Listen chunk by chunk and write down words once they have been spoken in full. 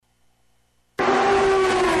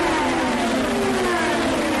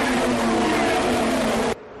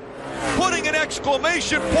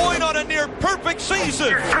exclamation point on a near-perfect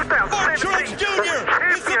season. Martin Truex Jr.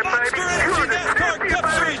 is the Monster Energy NASCAR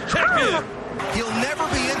Cup Series champion. He'll never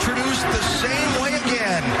be introduced the same way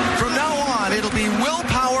again. From now on, it'll be Will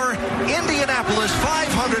Power, Indianapolis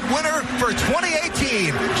 500 winner for 2018.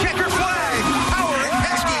 Checker flag. Power and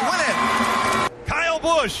Penske win it. Kyle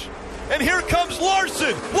Busch. And here comes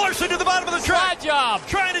Larson. Larson to the bottom of the track. Slide job.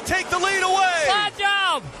 Trying to take the lead away. Slide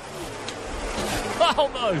job.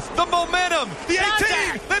 Almost. The momentum. The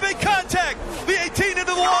 18. They make contact. The 18 into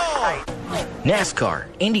the wall. NASCAR,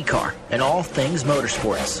 IndyCar, and all things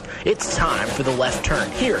motorsports. It's time for The Left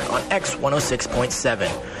Turn here on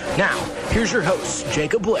X106.7. Now, here's your hosts,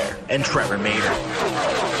 Jacob Blair and Trevor Mader.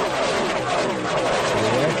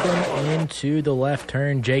 Welcome into The Left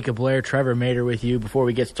Turn. Jacob Blair, Trevor Mader with you. Before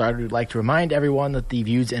we get started, we'd like to remind everyone that the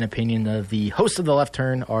views and opinions of the hosts of The Left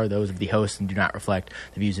Turn are those of the hosts and do not reflect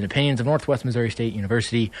the views and opinions of Northwest Missouri State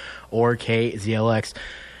University or KZLX.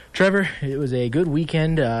 Trevor, it was a good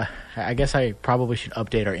weekend. I guess I probably should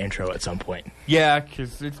update our intro at some point. Yeah,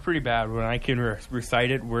 because it's pretty bad. When I can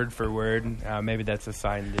recite it word for word, maybe that's a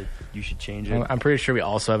sign that you should change it. I'm pretty sure we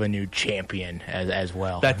also have a new champion as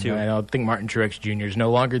well. That too. I don't think Martin Truex Jr. is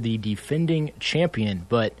no longer the defending champion,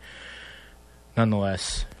 but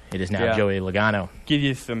nonetheless, it is now Joey Logano. Give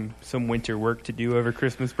you some winter work to do over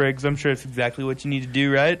Christmas break, 'cause I'm sure it's exactly what you need to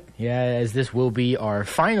do, right? Yeah, as this will be our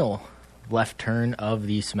final left turn of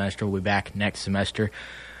the semester. We'll be back next semester.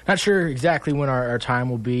 Not sure exactly when our time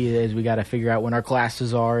will be, as we got to figure out when our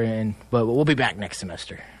classes are, but we'll be back next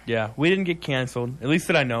semester. Yeah, we didn't get canceled, at least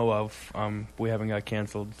that I know of. We haven't got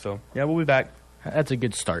canceled, so yeah, we'll be back. That's a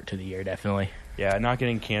good start to the year, definitely. Yeah, not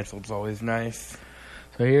getting canceled is always nice.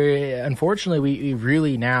 So here, unfortunately, we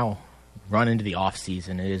really now run into the off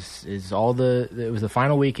season. It was the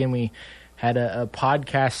final weekend. We had a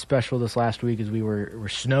podcast special this last week as we were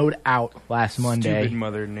snowed out last Monday. Stupid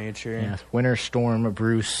Mother Nature. Yes, Winter Storm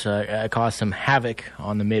Bruce caused some havoc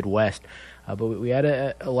on the Midwest. But we had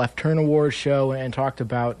a Left Turn Awards show and talked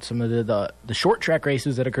about some of the short track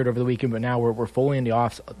races that occurred over the weekend. But now we're fully into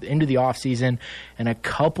the off season, and a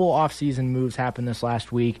couple off season moves happened this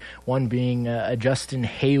last week. One being Justin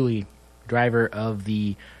Haley, driver of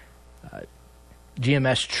the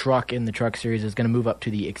GMS truck in the Truck Series, is going to move up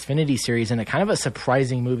to the Xfinity Series, and a kind of a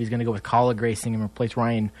surprising move. He's going to go with Kaulig Racing and replace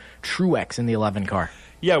Ryan Truex in the 11 car.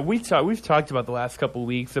 Yeah, we've talked about the last couple of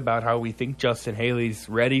weeks about how we think Justin Haley's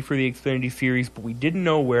ready for the Xfinity Series, but we didn't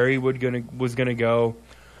know where he was going to go.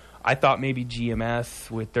 I thought maybe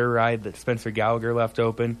GMS with their ride that Spencer Gallagher left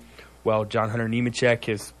open. Well, John Hunter Nemechek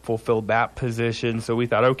has fulfilled that position, so we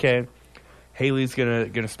thought, okay, Haley's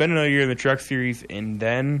gonna spend another year in the Truck Series and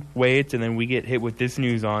then wait, and then we get hit with this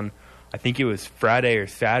news on, I think it was Friday or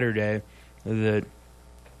Saturday, that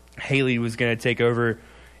Haley was going to take over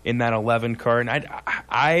in that 11 car. And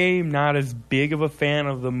I'm not as big of a fan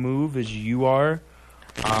of the move as you are.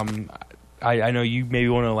 I know you maybe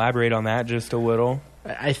want to elaborate on that just a little.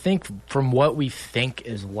 I think from what we think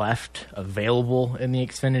is left available in the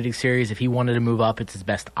Xfinity Series, if he wanted to move up, it's his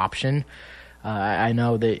best option. I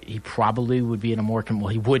know that he probably would be in a more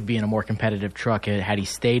competitive truck had he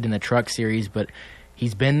stayed in the Truck Series, but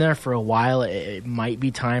he's been there for a while. It might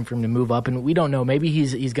be time for him to move up, and we don't know. Maybe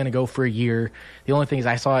he's going to go for a year. The only thing is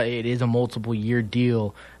I saw it is a multiple-year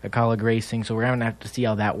deal at Kaulig Racing, so we're going to have to see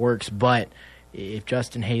how that works. But if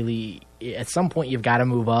Justin Haley, at some point you've got to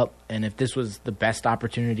move up, and if this was the best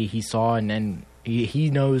opportunity he saw, and then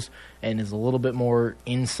he knows and is a little bit more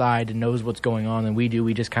inside and knows what's going on than we do.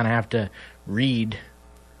 We just kind of have to read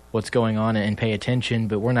what's going on and pay attention,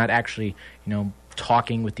 but we're not actually,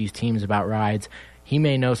 talking with these teams about rides. He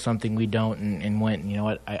may know something we don't and went, you know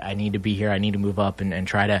what, I need to be here. I need to move up and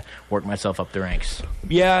try to work myself up the ranks.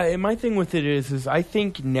 Yeah, and my thing with it is I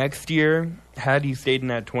think next year, had he stayed in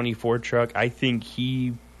that 24 truck, I think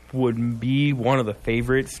he would be one of the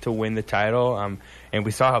favorites to win the title. And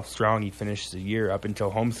we saw how strong he finished the year up until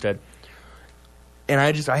Homestead. And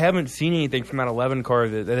I haven't seen anything from that 11 car.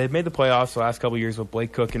 That they've made the playoffs the last couple of years with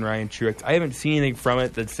Blake Cook and Ryan Truex. I haven't seen anything from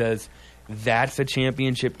it that says that's a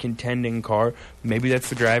championship contending car. Maybe that's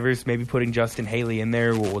the drivers. Maybe putting Justin Haley in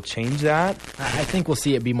there will change that. I think we'll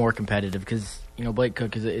see it be more competitive because Blake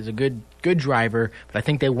Cook is a good driver, but I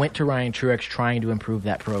think they went to Ryan Truex trying to improve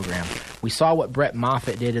that program. We saw what Brett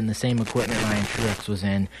Moffitt did in the same equipment Ryan Truex was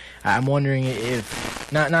in. I'm wondering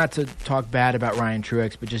if, not to talk bad about Ryan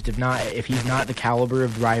Truex, but just if he's not the caliber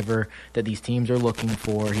of driver that these teams are looking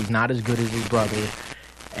for, he's not as good as his brother,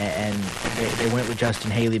 and they went with Justin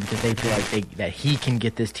Haley because they feel like that he can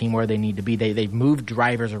get this team where they need to be. They've moved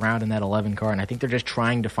drivers around in that 11 car, and I think they're just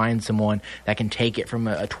trying to find someone that can take it from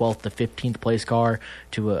a 12th to 15th place car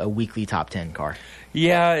to a weekly top 10 car.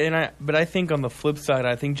 Yeah, but I think on the flip side,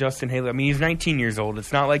 I think Justin Haley, I mean, he's 19 years old.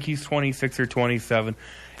 It's not like he's 26 or 27.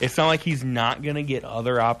 It's not like he's not going to get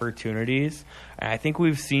other opportunities. I think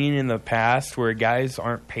we've seen in the past where guys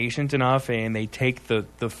aren't patient enough and they take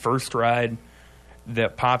the first ride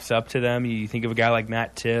that pops up to them. You think of a guy like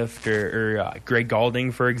Matt Tifft or Greg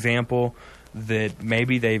Galding, for example, that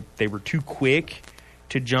maybe they were too quick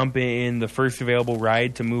to jump in the first available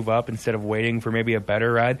ride to move up instead of waiting for maybe a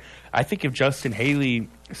better ride. I think if Justin Haley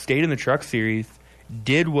stayed in the Truck Series,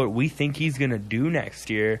 did what we think he's going to do next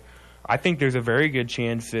year, I think there's a very good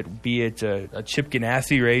chance that be it a Chip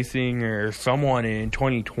Ganassi Racing or someone in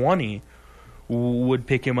 2020 would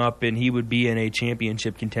pick him up and he would be in a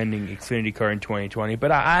championship contending Xfinity car in 2020.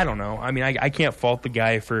 But I don't know. I mean, I can't fault the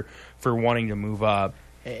guy for wanting to move up.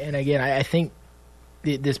 And again, I think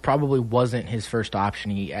this probably wasn't his first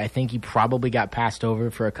option. I think he probably got passed over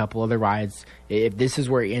for a couple other rides. If this is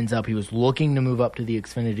where he ends up, he was looking to move up to the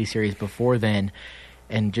Xfinity Series before then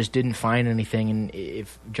and just didn't find anything. And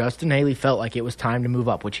if Justin Haley felt like it was time to move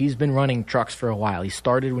up, which he's been running trucks for a while. He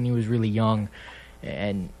started when he was really young,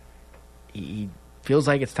 and he feels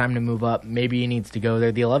like it's time to move up. Maybe he needs to go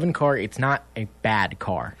there. The 11 car, it's not a bad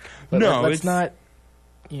car. Let's not,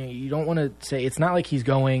 you don't want to say, it's not like he's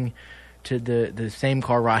going to the same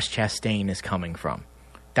car Ross Chastain is coming from.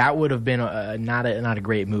 That would have been not a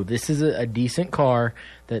great move. This is a decent car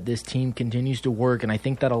that this team continues to work, and I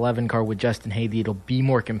think that 11 car with Justin Haley, it'll be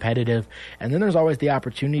more competitive. And then there's always the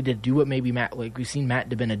opportunity to do what maybe like we've seen Matt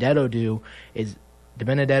DiBenedetto do, is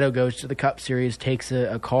DiBenedetto goes to the Cup Series, takes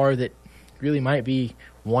a car that really might be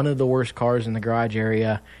one of the worst cars in the garage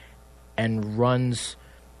area and runs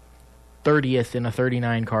 30th in a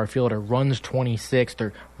 39-car field, or runs 26th,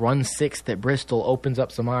 or runs 6th at Bristol, opens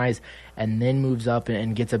up some eyes, and then moves up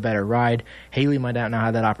and gets a better ride. Haley might not now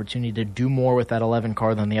have that opportunity to do more with that 11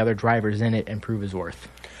 car than the other drivers in it and prove his worth.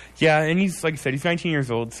 Yeah, and he's, like I said, he's 19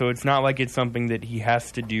 years old, so it's not like it's something that he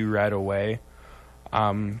has to do right away.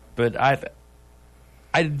 But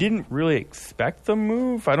I didn't really expect the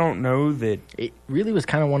move. I don't know that... It really was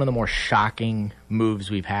kind of one of the more shocking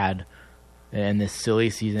moves we've had in this silly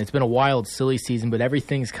season. It's been a wild, silly season, but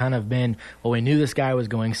everything's kind of been, well, we knew this guy was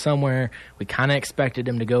going somewhere. We kind of expected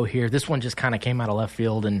him to go here. This one just kind of came out of left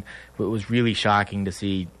field, and it was really shocking to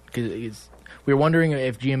see. Because we were wondering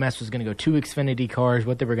if GMS was going to go 2 Xfinity cars,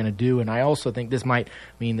 what they were going to do, and I also think this might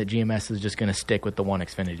mean that GMS is just going to stick with the 1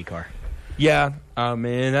 Xfinity car. Yeah,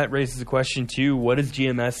 and that raises the question, too, what does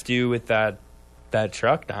GMS do with that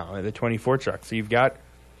truck now, the 24 truck? So you've got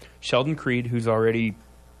Sheldon Creed, who's already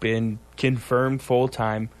been confirmed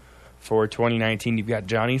full-time for 2019. You've got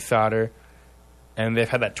Johnny Sauter, and they've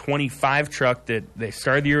had that 25 truck that they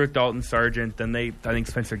started the year with Dalton Sargent. Then I think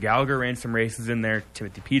Spencer Gallagher ran some races in there.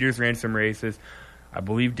 Timothy Peters ran some races. I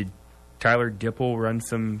believe did Tyler Dipple run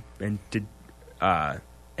some, and did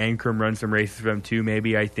Ankrum run some races for them too,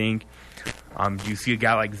 maybe, I think. Do you see a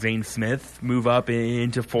guy like Zane Smith move up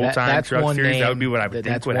into full-time truck series? That would be what I would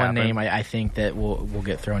think would happen. That's one name I think that will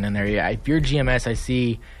get thrown in there. Yeah, if you're GMS, I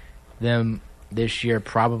see them this year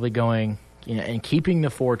probably going and keeping the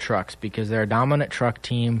 4 trucks because they're a dominant truck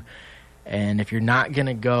team. And if you're not going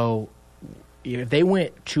to go, if they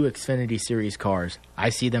went 2 Xfinity Series cars, I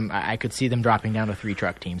could see them dropping down to 3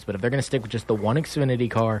 truck teams. But if they're going to stick with just the 1 Xfinity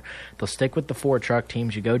car, they'll stick with the 4 truck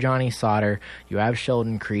teams. You go Johnny Sauter, you have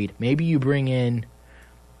Sheldon Creed. Maybe you bring in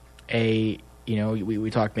we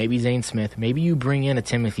talked maybe Zane Smith. Maybe you bring in a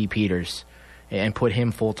Timothy Peters and put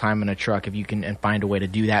him full-time in a truck if you can and find a way to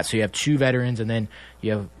do that. So you have 2 veterans, and then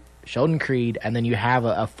you have Sheldon Creed, and then you have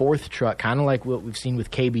a 4th truck, kind of like what we've seen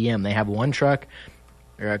with KBM. They have 1 truck,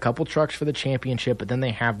 or a couple trucks for the championship, but then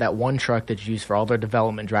they have that 1 truck that's used for all their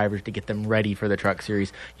development drivers to get them ready for the Truck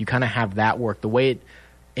Series. You kind of have that work. The way it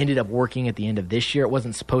ended up working at the end of this year, it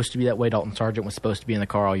wasn't supposed to be that way. Dalton Sargent was supposed to be in the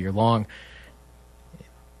car all year long.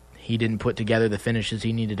 He didn't put together the finishes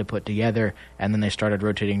he needed to put together, and then they started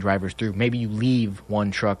rotating drivers through. Maybe you leave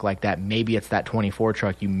 1 truck like that. Maybe it's that 24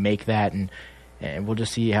 truck. You make that, and we'll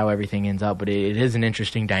just see how everything ends up. But it is an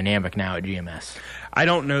interesting dynamic now at GMS. I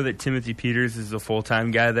don't know that Timothy Peters is a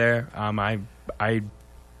full-time guy there. I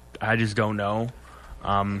just don't know.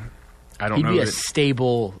 I don't He'd know. He'd be a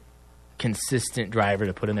stable, consistent driver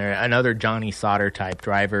to put in there. Another Johnny Sauter type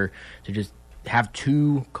driver to just have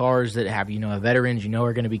two cars that have, veterans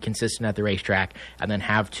are going to be consistent at the racetrack, and then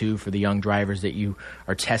have two for the young drivers that you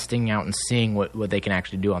are testing out and seeing what they can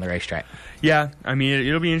actually do on the racetrack. Yeah, I mean,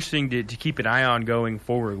 it'll be interesting to keep an eye on going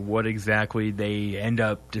forward what exactly they end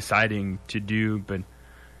up deciding to do, but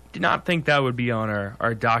did not think that would be on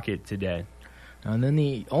our docket today. And then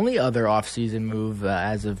the only other off-season move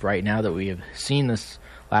as of right now that we have seen this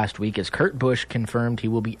last week is Kurt Busch confirmed he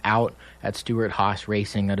will be out at Stewart-Haas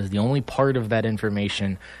Racing. That is the only part of that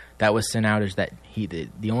information that was sent out, is that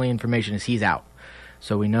the only information is he's out.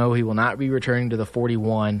 So we know he will not be returning to the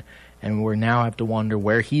 41, and we now have to wonder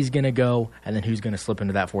where he's going to go and then who's going to slip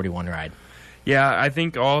into that 41 ride. Yeah, I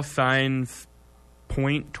think all signs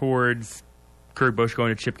point towards Kurt Busch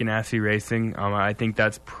going to Chip Ganassi Racing. I think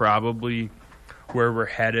that's probably where we're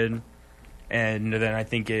headed. And then I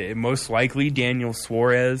think most likely Daniel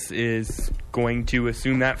Suarez is going to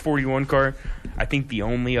assume that 41 car. I think the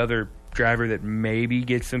only other driver that maybe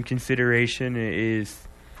gets some consideration is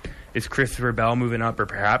Christopher Bell moving up, or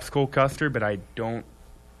perhaps Cole Custer, but I don't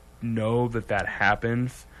know that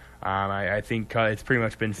happens. I think it's pretty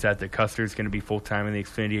much been set that Custer is going to be full-time in the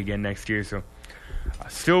Xfinity again next year. So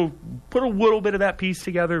still put a little bit of that piece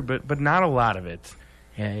together, but not a lot of it.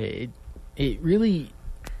 Yeah, it really...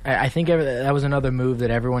 I think that was another move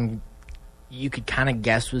that you could kind of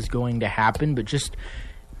guess was going to happen, but just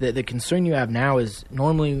the concern you have now is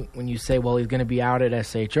normally when you say, well, he's going to be out at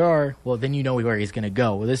SHR, well, then you know where he's going to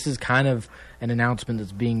go. Well, this is kind of an announcement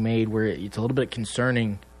that's being made where it's a little bit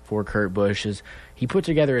concerning for Kurt Busch. Is he put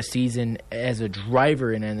together a season as a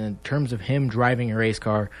driver, and in terms of him driving a race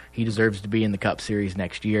car, he deserves to be in the Cup Series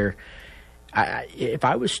next year. If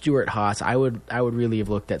I was Stewart-Haas, I would really have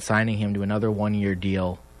looked at signing him to another 1-year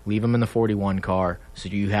deal, leave him in the 41 car, so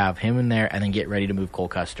you have him in there, and then get ready to move Cole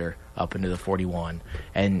Custer up into the 41.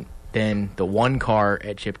 And then the one car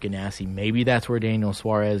at Chip Ganassi, maybe that's where Daniel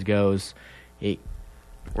Suarez goes.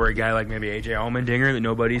 Or a guy like maybe A.J. Allmendinger that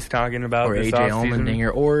nobody's talking about. Or A.J.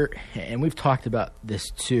 Allmendinger. And we've talked about this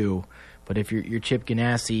too, but if you're Chip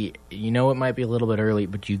Ganassi, it might be a little bit early,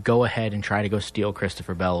 but you go ahead and try to go steal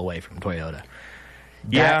Christopher Bell away from Toyota.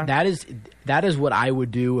 That is what I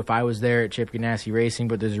would do if I was there at Chip Ganassi Racing,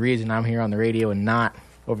 but there's a reason I'm here on the radio and not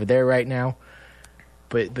over there right now.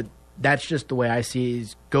 But that's just the way I see it,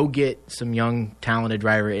 is go get some young, talented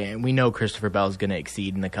driver, and we know Christopher Bell is going to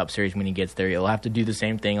exceed in the Cup Series when he gets there. He'll have to do the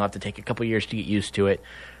same thing. He'll have to take a couple years to get used to it.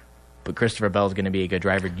 But Christopher Bell is going to be a good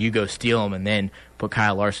driver. You go steal him and then put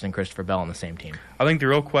Kyle Larson and Christopher Bell on the same team. I think the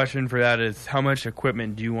real question for that is how much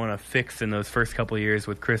equipment do you want to fix in those first couple of years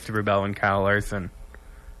with Christopher Bell and Kyle Larson?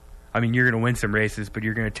 I mean, you're going to win some races, but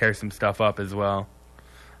you're going to tear some stuff up as well.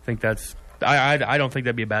 I think that's I don't think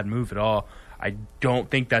that'd be a bad move at all. I don't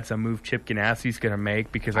think that's a move Chip Ganassi's going to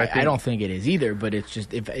make, because I don't think it is either, but it's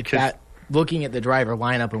just if that, looking at the driver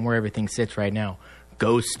lineup and where everything sits right now,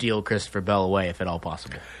 go steal Christopher Bell away if at all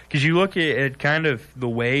possible. Because you look at kind of the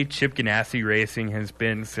way Chip Ganassi Racing has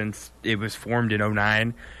been since it was formed in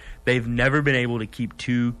 2009, they've never been able to keep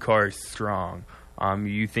two cars strong.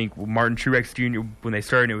 You think Martin Truex Jr., when they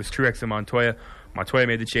started, it was Truex and Montoya. Montoya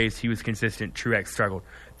made the chase. He was consistent. Truex struggled.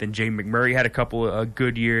 Then Jay McMurray had a couple of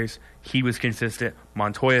good years. He was consistent.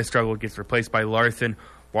 Montoya struggled, gets replaced by Larson.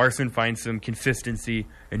 Larson finds some consistency,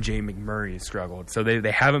 and Jay McMurray has struggled. So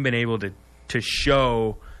they haven't been able to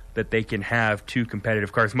show that they can have two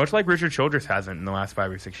competitive cars, much like Richard Childress hasn't in the last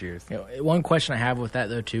 5 or 6 years. One question I have with that,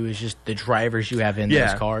 though, too, is just the drivers you have in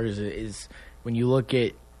those cars. Is when you look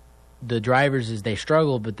at the drivers, is they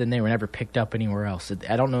struggle, but then they were never picked up anywhere else.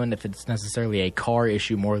 I don't know if it's necessarily a car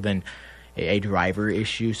issue more than a driver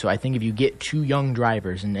issue. So I think if you get two young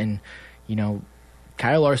drivers, and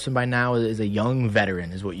Kyle Larson by now is a young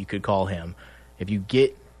veteran, is what you could call him. If you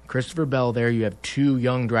get Christopher Bell there, you have two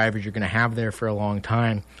young drivers you're going to have there for a long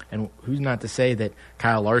time. And who's not to say that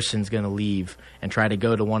Kyle Larson's going to leave and try to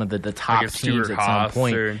go to one of the top teams at some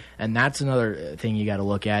point. And that's another thing you got to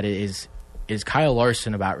look at, is Kyle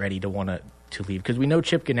Larson about ready to want to leave? Because we know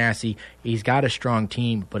Chip Ganassi, he's got a strong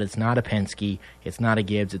team, but it's not a Penske, it's not a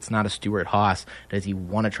Gibbs, it's not a Stewart-Haas. Does he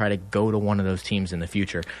want to try to go to one of those teams in the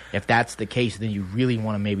future? If that's the case, then you really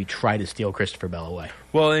want to maybe try to steal Christopher Bell away.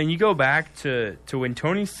 Well, and you go back to when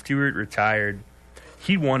Tony Stewart retired,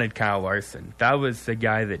 he wanted Kyle Larson. That was the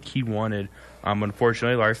guy that he wanted.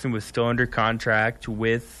 Unfortunately, Larson was still under contract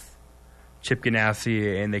with Chip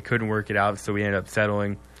Ganassi, and they couldn't work it out, so we ended up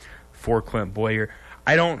settling for Clint Bowyer.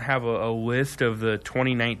 I don't have a list of the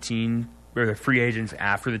 2019 or the free agents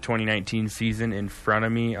after the 2019 season in front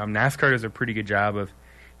of me. NASCAR does a pretty good job of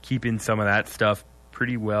keeping some of that stuff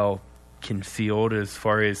pretty well concealed as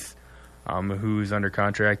far as who's under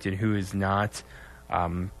contract and who is not.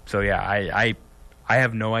 So yeah, I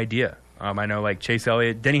have no idea. I know like Chase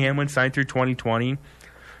Elliott, Denny Hamlin signed through 2020.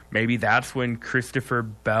 Maybe that's when Christopher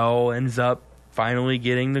Bell ends up finally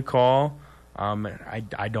getting the call.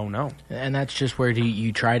 I don't know. And that's just where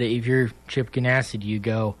you try to, if you're Chip Ganassi, do you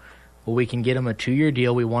go, well, we can get him a 2-year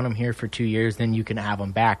deal. We want him here for 2 years. Then you can have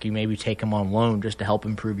him back. You maybe take him on loan just to help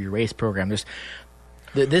improve your race program. This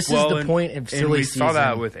is the point of silly season. We saw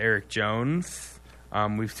that with Eric Jones.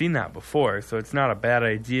 We've seen that before, so it's not a bad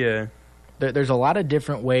idea. There's a lot of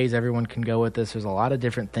different ways everyone can go with this. There's a lot of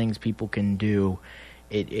different things people can do.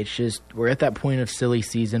 It's just we're at that point of silly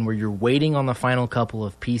season where you're waiting on the final couple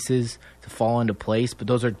of pieces to fall into place, but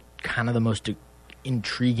those are kind of the most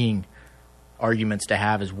intriguing arguments to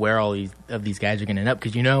have is where all of these guys are going to end up,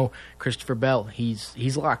 because Christopher Bell,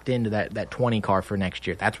 he's locked into that 20 car for next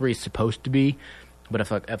year. That's where he's supposed to be. But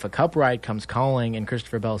if a Cup ride comes calling and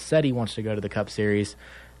Christopher Bell said he wants to go to the Cup Series,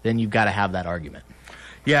 then you've got to have that argument.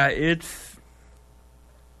 Yeah, it's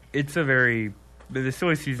the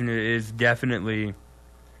silly season is definitely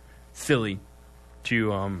silly,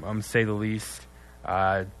 to say the least.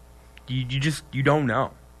 You don't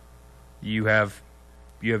know. You have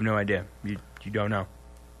no idea. You don't know.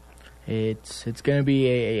 It's going to be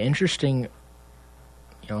a interesting,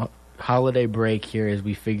 holiday break here as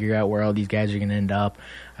we figure out where all these guys are going to end up.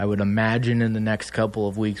 I would imagine in the next couple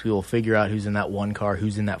of weeks we will figure out who's in that 1 car,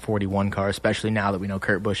 who's in that 41 car, especially now that we know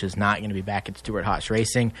Kurt Busch is not going to be back at Stewart-Haas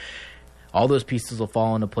Racing. All those pieces will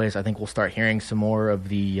fall into place. I think we'll start hearing some more of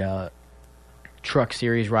the Truck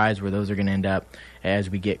Series rides, where those are going to end up as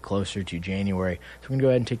we get closer to January. So we're going to go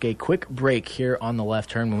ahead and take a quick break here on the left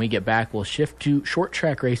turn. When we get back, we'll shift to short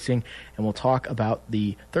track racing, and we'll talk about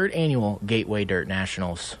the 3rd annual Gateway Dirt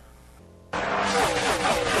Nationals.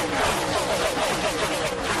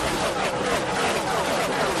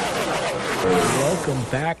 Welcome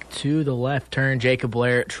back to the left turn. Jacob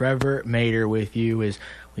Blair, Trevor Mader with you as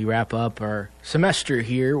we wrap up our semester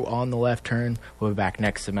here on the left turn. We'll be back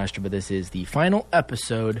next semester, but this is the final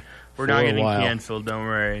episode. We're not getting canceled, don't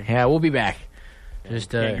worry. Yeah, we'll be back.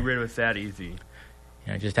 Just can't get rid of us that easy.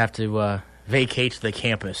 Just have to vacate the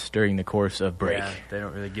campus during the course of break. Yeah, they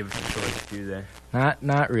don't really give us a choice, do they?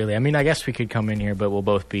 Not really. I mean, I guess we could come in here, but we'll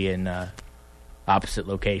both be in opposite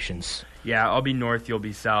locations. Yeah, I'll be north, you'll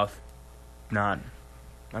be south. I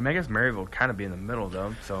guess Maryville would kind of be in the middle,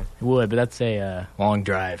 though. So it would, but that's a long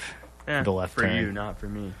drive for the left turn. For you, not for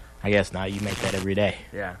me. I guess not. You make that every day.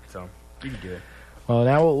 Yeah, so you can do it. Well,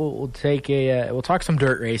 now we'll take we'll talk some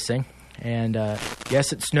dirt racing. And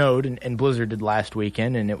yes, it snowed and blizzarded last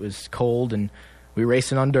weekend, and it was cold, and we were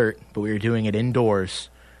racing on dirt, but we were doing it indoors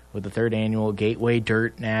with the 3rd annual Gateway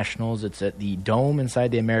Dirt Nationals. It's at the Dome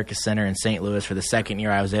inside the America Center in St. Louis. For the 2nd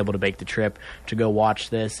year, I was able to make the trip to go watch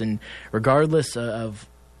this. And regardless of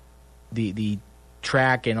the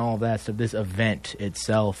track and all of that stuff, this event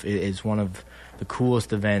itself is one of the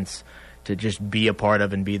coolest events to just be a part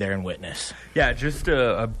of and be there and witness. Yeah, just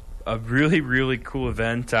a really, really cool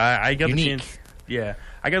event. I got Unique. the chance. Yeah,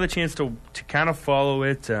 I got the chance to kind of follow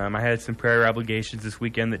it. I had some prior obligations this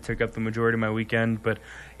weekend that took up the majority of my weekend, but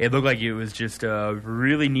it looked like it was just a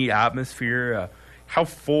really neat atmosphere. How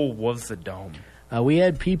full was the Dome? We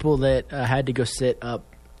had people that had to go sit up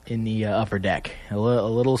in the upper deck. A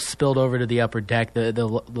little spilled over to the upper deck. The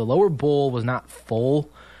lower bowl was not full,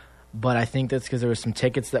 but I think that's because there were some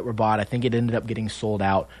tickets that were bought. I think it ended up getting sold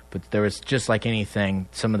out, but there was, just like anything,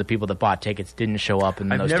 some of the people that bought tickets didn't show up,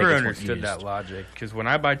 and I've those never tickets understood weren't used. that logic, because when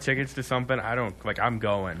I buy tickets to something, I don't, I'm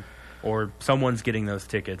going, or someone's getting those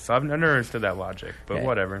tickets. So I've never understood that logic, but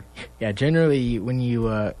whatever. Yeah, generally, when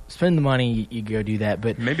you spend the money, you go do that,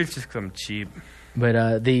 but maybe it's just because I'm cheap.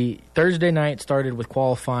 But the Thursday night started with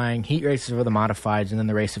qualifying, heat races for the modifieds, and then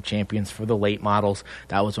the race of champions for the late models.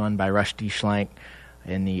 That was won by Rusty Schlenk.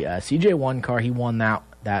 In the CJ1 car, he won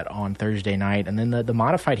that on Thursday night. And then the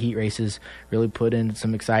modified heat races really put in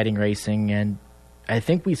some exciting racing. And I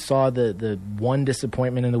think we saw the one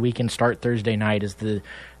disappointment in the weekend start Thursday night is the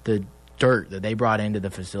dirt that they brought into the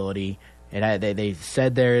facility. They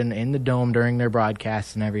said there in the Dome during their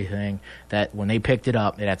broadcasts and everything that when they picked it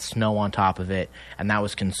up, it had snow on top of it. And that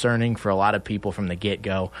was concerning for a lot of people from the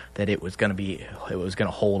get-go, that it was going to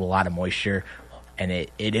hold a lot of moisture. And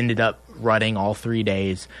it ended up rutting all 3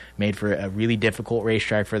 days, made for a really difficult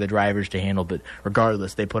racetrack for the drivers to handle. But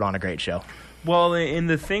regardless, they put on a great show. Well, and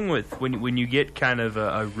the thing with when you get kind of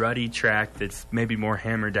a ruddy track that's maybe more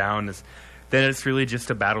hammered down, then it's really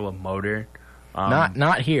just a battle of motor.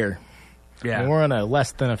 Not here. Yeah. More on a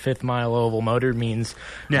less than a fifth-mile oval. Motor means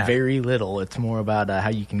very little. It's more about how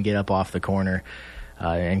you can get up off the corner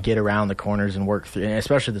and get around the corners and work through, and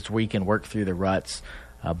especially this weekend, work through the ruts.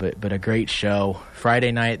 But a great show.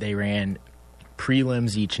 Friday night they ran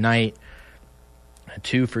prelims each night,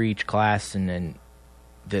 2 for each class, and then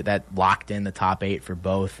that locked in the top 8 for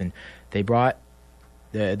both. And they brought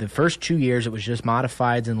the first 2 years it was just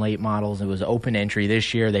modifieds and late models. It was open entry.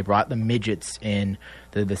 This year they brought the midgets in,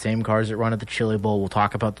 the same cars that run at the Chili Bowl. We'll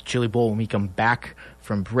talk about the Chili Bowl when we come back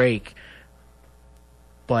from break.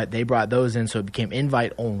 But they brought those in, so it became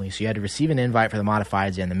invite only. So you had to receive an invite for the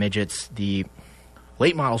modifieds and the midgets. The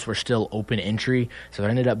late models were still open entry, so there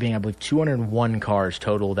ended up being, I believe, 201 cars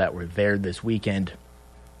total that were there this weekend.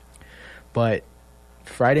 But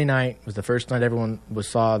Friday night was the first night everyone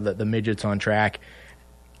saw the midgets on track,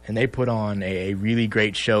 and they put on a really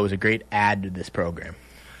great show. It was a great add to this program.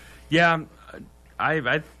 Yeah,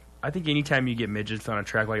 I think anytime you get midgets on a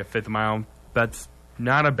track like a 5th mile, that's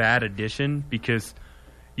not a bad addition, because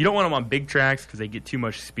you don't want them on big tracks because they get too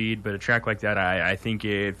much speed, but a track like that, I think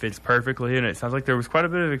it fits perfectly, and it sounds like there was quite a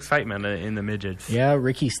bit of excitement in the midgets. Yeah,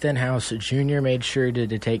 Ricky Stenhouse Jr. made sure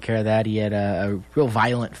to take care of that. He had a real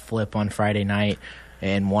violent flip on Friday night,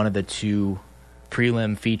 and one of the 2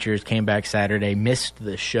 prelim features came back Saturday, missed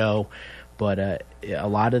the show, but a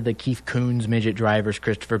lot of the Keith Coons midget drivers,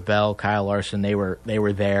 Christopher Bell, Kyle Larson, they were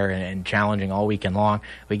there and challenging all weekend long.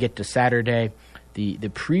 We get to Saturday, the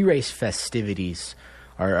pre-race festivities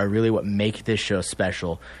are really what make this show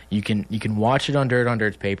special. You can watch it on Dirt on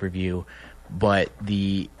Dirt's pay-per-view, but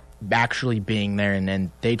the actually being there, and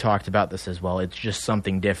then they talked about this as well, it's just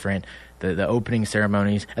something different. The opening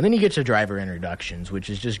ceremonies, and then you get to driver introductions, which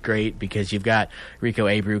is just great because you've got Rico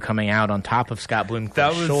Abreu coming out on top of Scott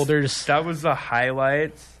Bloomquist's shoulders. That was the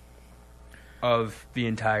highlight of the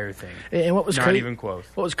entire thing. And what was not even close.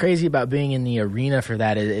 What was crazy about being in the arena for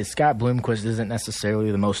that is Scott Bloomquist isn't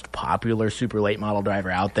necessarily the most popular super late model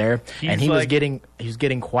driver out there, and he was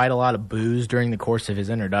getting quite a lot of boos during the course of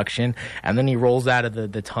his introduction, and then he rolls out of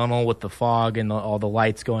the tunnel with the fog and all the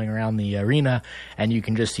lights going around the arena, and you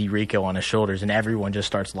can just see Rico on his shoulders, and everyone just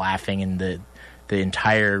starts laughing, and the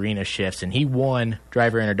entire arena shifts, and he won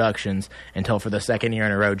driver introductions until, for the 2nd year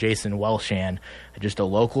in a row, Jason Welshan, just a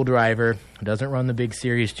local driver, doesn't run the big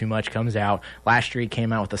series too much, comes out. Last year he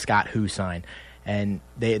came out with the Scott Who sign, and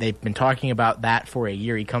they've been talking about that for a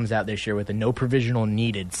year. He comes out this year with a no provisional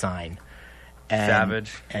needed sign.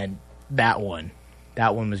 Savage. And that one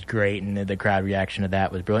was great, and the crowd reaction to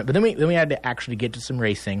that was brilliant. But then we had to actually get to some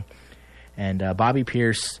racing, and Bobby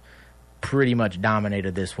Pierce pretty much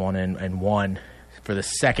dominated this one and won for the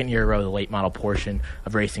 2nd year in a row, the late model portion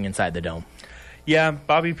of racing inside the Dome. Yeah,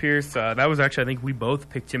 Bobby Pierce, that was actually, I think we both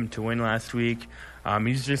picked him to win last week.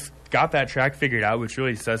 He's just got that track figured out, which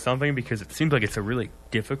really says something, because it seems like it's a really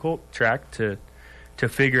difficult track to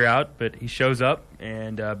figure out, but he shows up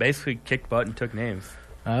and basically kicked butt and took names.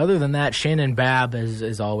 Other than that, Shannon Babb,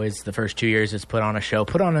 as always, the first 2 years has put on a show.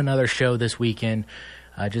 Put on another show this weekend.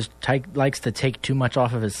 Likes to take too much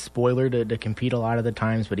off of his spoiler to compete a lot of the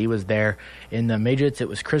times, but he was there. In the midgets, it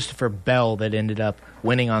was Christopher Bell that ended up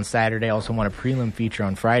winning on Saturday, also won a prelim feature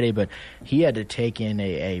on Friday, but he had to take in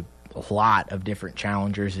a lot of different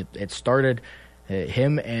challengers. It started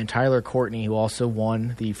him and Tyler Courtney, who also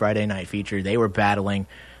won the Friday night feature. They were battling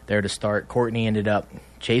there to start. Courtney ended up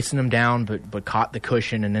chasing him down, but caught the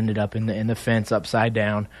cushion and ended up in the fence upside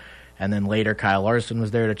down. And then later, Kyle Larson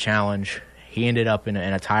was there to challenge. He ended up in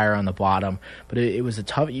a tire on the bottom. But it was a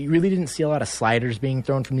tough... You really didn't see a lot of sliders being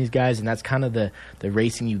thrown from these guys, and that's kind of the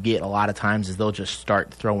racing you get a lot of times, is they'll just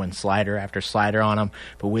start throwing slider after slider on them.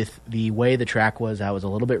 But with the way the track was, I was a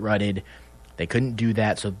little bit rutted. They couldn't do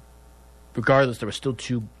that, so regardless, there were still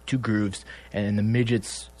two grooves, and the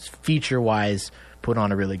midgets, feature-wise, put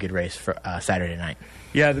on a really good race for Saturday night.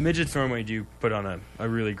 Yeah, the midgets normally do put on a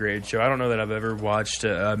really great show. I don't know that I've ever watched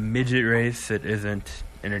a midget race that isn't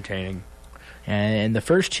entertaining. And the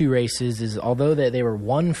first 2 races, is although they were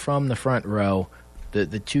won from the front row, the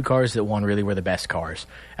 2 cars that won really were the best cars.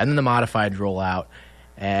 And then the modifieds roll out,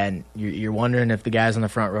 and you're wondering if the guys on the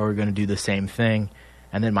front row are going to do the same thing.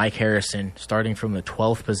 And then Mike Harrison, starting from the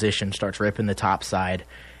 12th position, starts ripping the top side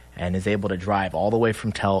and is able to drive all the way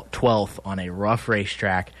from 12th on a rough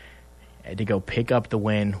racetrack to go pick up the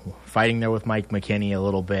win, fighting there with Mike McKinney a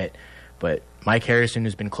little bit. But Mike Harrison,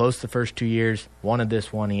 who's been close the first 2 years, wanted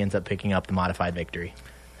this one. He ends up picking up the modified victory.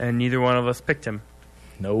 And neither one of us picked him.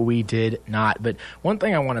 No, we did not. But one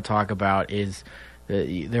thing I want to talk about is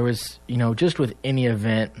there was, just with any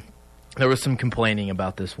event, there was some complaining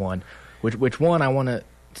about this one. Which one I want to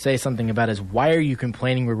say something about is, why are you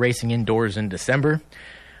complaining we're racing indoors in December?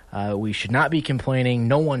 We should not be complaining.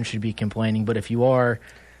 No one should be complaining. But if you are...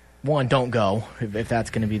 One, don't go if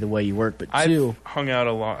that's going to be the way you work. But two, I've hung out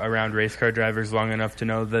around race car drivers long enough to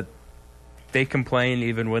know that they complain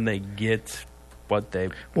even when they get what they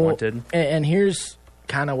wanted. And here's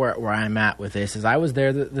kind of where I'm at with this is I was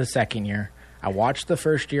there the second year. I watched the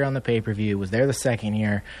first year on the pay-per-view, was there the second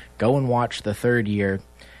year, go and watch the third year.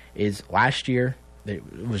 Is last year, it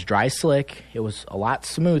was dry slick, it was a lot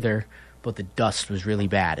smoother, but the dust was really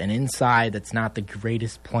bad. And inside, that's not the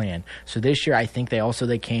greatest plan. So this year, I think they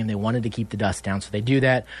wanted to keep the dust down, so they do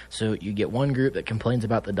that. So you get one group that complains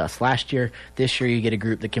about the dust last year. This year, you get a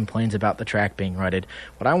group that complains about the track being rutted.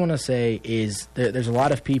 What I want to say is there's a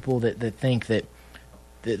lot of people that think that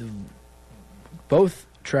both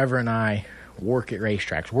Trevor and I work at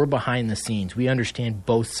racetracks. We're behind the scenes. We understand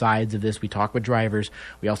both sides of this. We talk with drivers.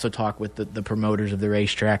 We also talk with the promoters of the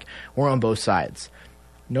racetrack. We're on both sides.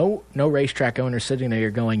 No racetrack owner sitting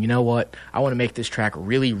there going, you know what, I want to make this track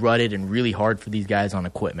really rutted and really hard for these guys on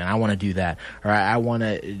equipment. I want to do that. Or I want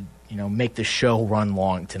to make the show run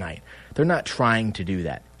long tonight. They're not trying to do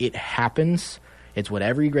that. It happens. It's what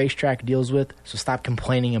every racetrack deals with, so stop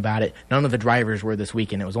complaining about it. None of the drivers were this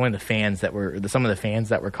weekend. It was only some of the fans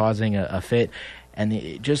that were causing a fit.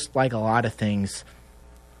 And just like a lot of things,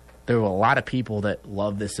 there were a lot of people that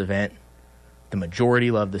love this event. The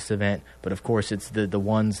majority love this event, but of course it's the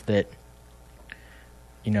ones that,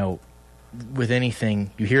 with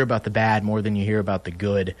anything, you hear about the bad more than you hear about the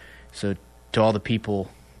good. So to all the people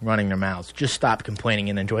running their mouths, just stop complaining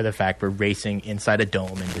and enjoy the fact we're racing inside a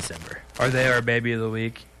dome in December. Are they our baby of the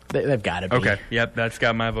week? They've got to be. Okay, yep, that's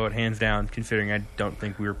got my vote hands down, considering I don't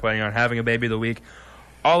think we were planning on having a baby of the week.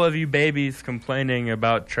 All of you babies complaining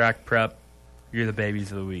about track prep, you're the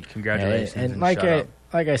babies of the week. Congratulations. And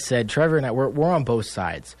like I said, Trevor and I, we're on both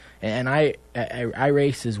sides, and I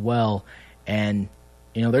race as well. And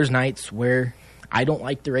there's nights where I don't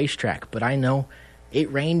like the racetrack, but I know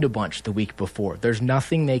it rained a bunch the week before. There's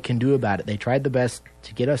nothing they can do about it. They tried the best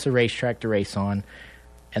to get us a racetrack to race on,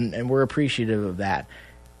 and we're appreciative of that.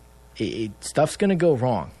 Stuff's going to go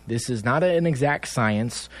wrong. This is not an exact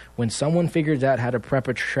science. When someone figures out how to prep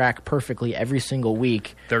a track perfectly every single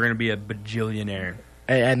week, they're going to be a bajillionaire.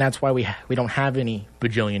 And that's why we don't have any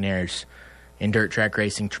bajillionaires in dirt track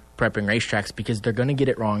racing prepping racetracks, because they're going to get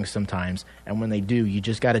it wrong sometimes. And when they do, you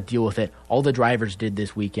just got to deal with it. All the drivers did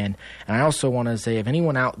this weekend. And I also want to say, if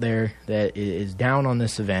anyone out there that is down on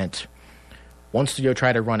this event wants to go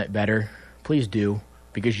try to run it better, please do,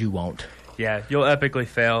 because you won't. Yeah, you'll epically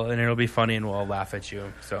fail, and it'll be funny, and we'll all laugh at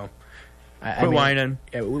you. So quit whining.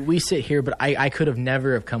 We sit here, but I could have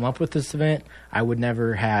never have come up with this event. I would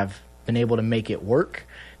never have been able to make it work.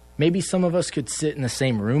 Maybe some of us could sit in the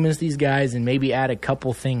same room as these guys and maybe add a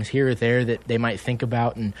couple things here or there that they might think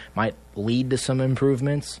about and might lead to some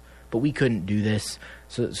improvements, but we couldn't do this.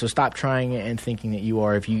 So stop trying and thinking that you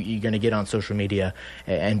are, if you're going to get on social media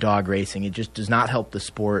and dog racing. It just does not help the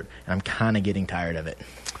sport, and I'm kind of getting tired of it.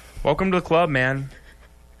 Welcome to the club, man.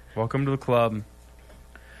 Welcome to the club.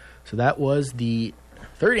 So that was the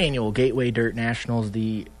third annual Gateway Dirt Nationals.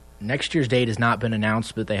 The next year's date has not been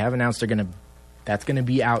announced, but they have announced that's going to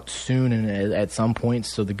be out soon and at some point.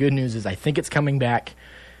 So the good news is I think it's coming back.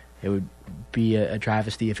 It would be a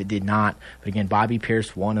travesty if it did not. But again, Bobby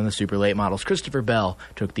Pierce won in the super late models. Christopher Bell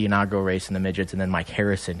took the inaugural race in the midgets, and then Mike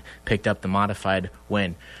Harrison picked up the modified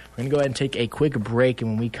win. We're going to go ahead and take a quick break,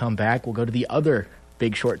 and when we come back, we'll go to the other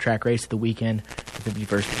big short track race of the weekend, the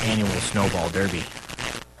 51st annual Snowball Derby.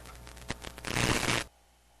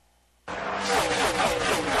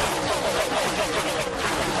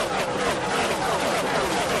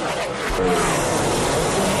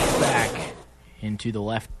 Back into the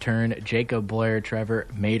left turn, Jacob Blair, Trevor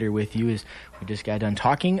Mater with you as we just got done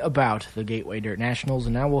talking about the Gateway Dirt Nationals,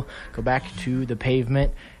 and now we'll go back to the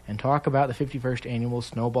pavement and talk about the 51st annual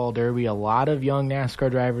Snowball Derby. A lot of young NASCAR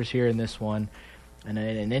drivers here in this one. And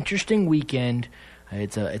an interesting weekend.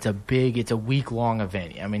 It's a week-long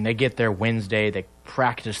event. I mean, they get there Wednesday, they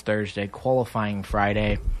practice Thursday, qualifying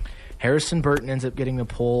Friday. Harrison Burton ends up getting the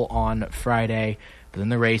pole on Friday, but then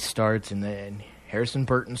the race starts, and then Harrison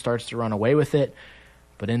Burton starts to run away with it.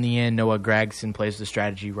 But in the end, Noah Gragson plays the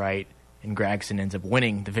strategy right, and Gragson ends up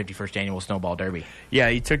winning the 51st annual Snowball Derby. Yeah,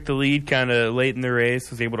 he took the lead kind of late in the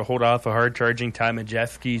race, was able to hold off a hard-charging Ty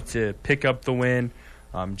Majeski to pick up the win.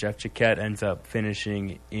 Jeff Jaquette ends up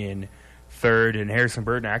finishing in third, and Harrison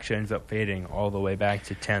Burton actually ends up fading all the way back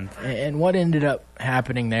to 10th. And what ended up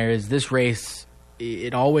happening there is this race,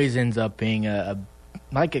 it always ends up being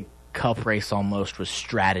like a cup race almost with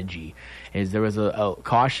strategy. Is there was a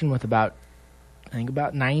caution with about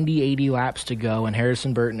 90, 80 laps to go, and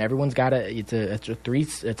Harrison Burton, everyone's got it's a three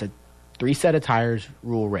set of tires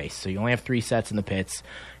rule race, so you only have 3 sets in the pits.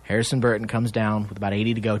 Harrison Burton comes down with about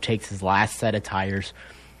 80 to go, takes his last set of tires,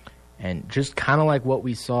 and just kind of like what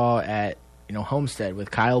we saw at Homestead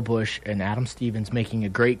with Kyle Busch and Adam Stevens making a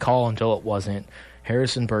great call until it wasn't.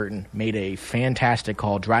 Harrison Burton made a fantastic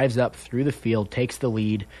call, drives up through the field, takes the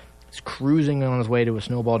lead, is cruising on his way to a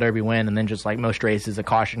Snowball Derby win, and then just like most races, a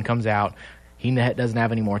caution comes out. He doesn't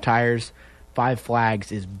have any more tires. 5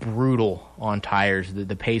 flags is brutal on tires.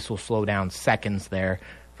 The pace will slow down seconds there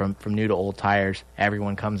from new to old tires.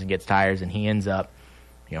 Everyone comes and gets tires, and he ends up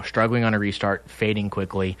struggling on a restart, fading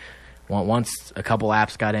quickly. Once a couple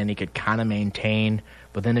laps got in, he could kind of maintain,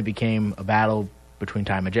 but then it became a battle between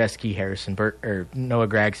Ty Majeski, Noah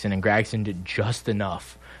Gragson, and Gragson did just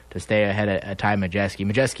enough to stay ahead of Ty Majeski.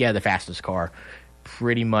 Majeski had the fastest car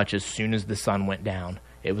pretty much as soon as the sun went down.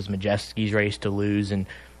 It was Majeski's race to lose, and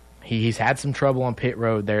he's had some trouble on pit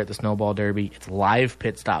road there at the Snowball Derby. It's live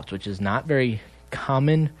pit stops, which is not very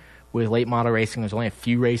common with late model racing. There's only a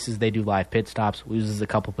few races they do live pit stops, loses a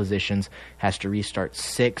couple positions, has to restart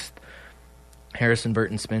 6th. Harrison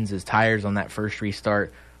Burton spins his tires on that first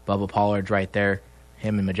restart. Bubba Pollard's right there.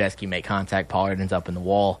 Him and Majeski make contact. Pollard ends up in the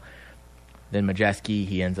wall. Then Majeski,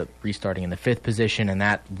 he ends up restarting in the 5th position, and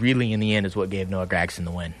that really, in the end, is what gave Noah Gragson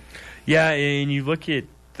the win. Yeah, and you look at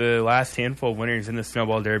the last handful of winners in the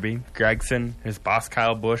Snowball Derby. Gragson, his boss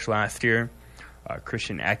Kyle Busch last year.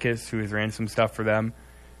 Christian Eckes, who has ran some stuff for them.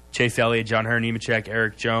 Chase Elliott, John Hunter Nemechek,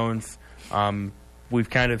 Eric Jones. We've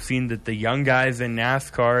kind of seen that the young guys in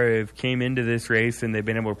NASCAR have came into this race and they've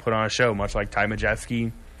been able to put on a show, much like Ty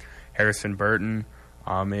Majeski, Harrison Burton.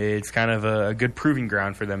 It's kind of a good proving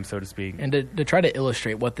ground for them, so to speak. And to try to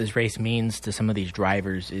illustrate what this race means to some of these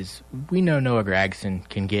drivers is we know Noah Gragson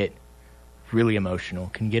can get really emotional,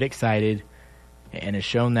 can get excited, and has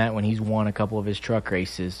shown that when he's won a couple of his truck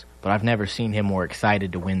races. But I've never seen him more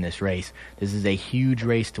excited to win this race. This is a huge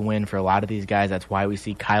race to win for a lot of these guys. That's why we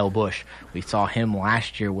see Kyle Busch. We saw him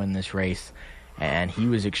last year win this race, and he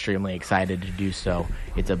was extremely excited to do so.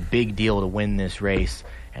 It's a big deal to win this race,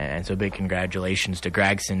 and so big congratulations to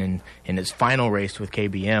Gragson in his final race with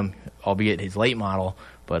KBM, albeit his late model,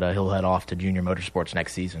 but he'll head off to Junior Motorsports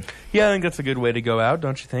next season. Yeah, I think that's a good way to go out,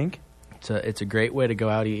 don't you think? It's a great way to go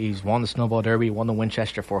out. He's won the Snowball Derby, won the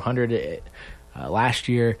Winchester 400 last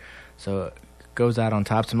year, so goes out on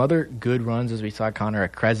top. Some other good runs, as we saw Connor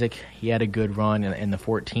Kresik. He had a good run in the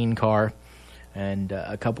 14 car, and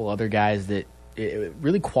a couple other guys that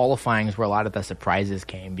really qualifying is where a lot of the surprises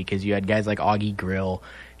came, because you had guys like Augie Grill,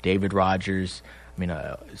 David Rogers,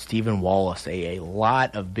 Stephen Wallace, a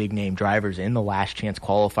lot of big-name drivers in the last chance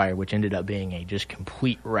qualifier, which ended up being a just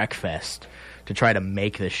complete wreckfest to try to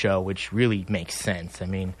make the show, which really makes sense. I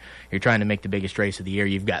mean, you're trying to make the biggest race of the year.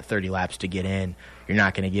 You've got 30 laps to get in. You're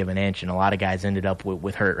not going to give an inch, and a lot of guys ended up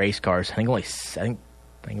with hurt race cars. I think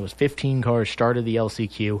it was 15 cars started the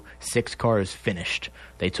LCQ, 6 cars finished.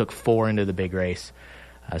 They took 4 into the big race.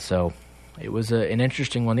 So it was an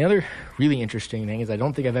interesting one. The other really interesting thing is I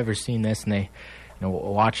don't think I've ever seen this, and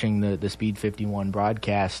watching the Speed 51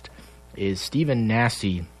 broadcast, is Stephen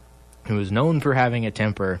Nasse, who is known for having a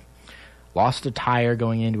temper, lost a tire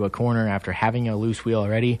going into a corner after having a loose wheel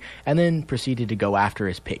already, and then proceeded to go after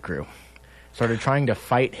his pit crew. Started trying to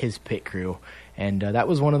fight his pit crew, and that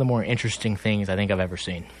was one of the more interesting things I think I've ever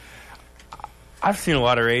seen. I've seen a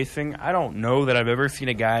lot of racing. I don't know that I've ever seen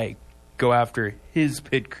a guy go after his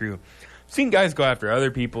pit crew. I've seen guys go after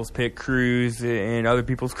other people's pit crews and other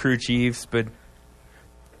people's crew chiefs, but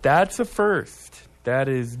that's a first. That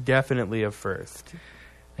is definitely a first.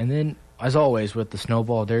 And then, as always, with the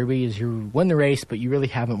Snowball Derby, is you win the race, but you really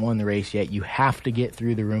haven't won the race yet. You have to get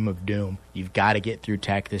through the Room of Doom. You've got to get through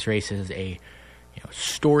tech. This race has a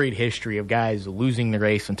storied history of guys losing the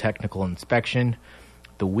race on technical inspection.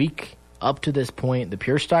 The week up to this point, the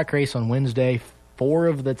Pure Stock race on Wednesday, 4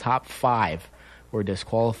 of the top 5 were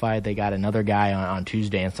disqualified. They got another guy on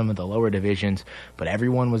Tuesday in some of the lower divisions, but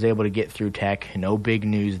everyone was able to get through tech. No big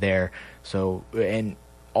news there. So, and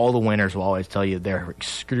all the winners will always tell you they're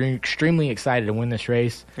extremely excited to win this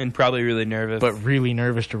race. And probably really nervous. But really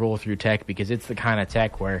nervous to roll through tech, because it's the kind of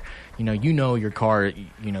tech where, you know your car,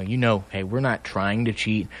 hey, we're not trying to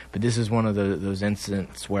cheat, but this is one of those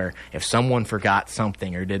incidents where if someone forgot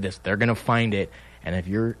something or did this, they're going to find it, and if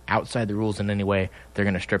you're outside the rules in any way, they're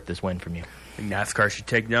going to strip this win from you. And NASCAR should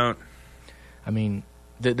take note. I mean,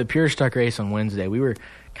 the Pure Stock race on Wednesday, we were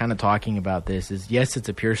kind of talking about this, is yes, it's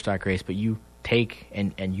a Pure Stock race, but you take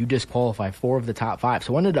and you disqualify 4 of the top 5.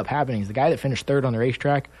 So what ended up happening is the guy that finished 3rd on the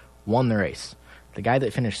racetrack won the race. The guy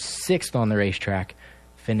that finished 6th on the racetrack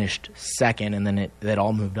finished 2nd, and then it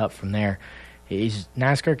all moved up from there.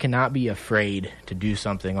 NASCAR cannot be afraid to do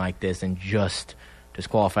something like this and just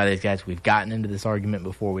disqualify these guys. We've gotten into this argument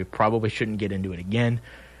before. We probably shouldn't get into it again.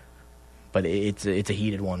 but it's a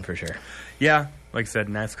heated one for sure. Yeah, like I said,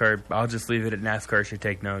 NASCAR, I'll just leave it at NASCAR should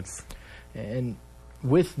take notes. And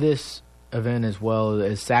with this event as well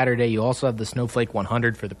as Saturday, you also have the Snowflake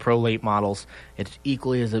 100 for the pro late models. It's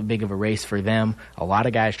equally as big of a race for them. A lot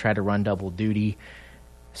of guys try to run double duty.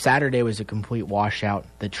 Saturday was a complete washout.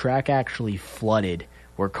 The track actually flooded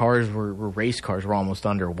where race cars were almost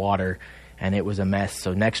underwater, and it was a mess.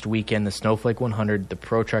 So next weekend, the Snowflake 100, the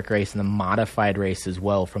pro truck race, and the modified race as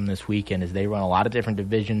well from this weekend, as they run a lot of different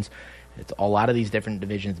divisions. It's a lot of these different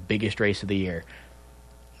divisions' biggest race of the year.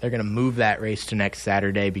 They're going to move that race to next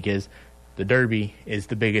Saturday because the Derby is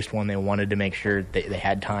the biggest one. They wanted to make sure they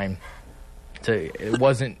had time. It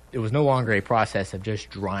was no longer a process of just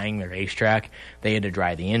drying the racetrack. They had to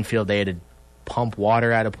dry the infield. They had to pump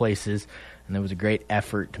water out of places. And there was a great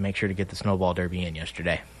effort to make sure to get the Snowball Derby in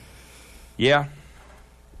yesterday. Yeah.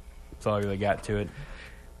 That's all I really got to it.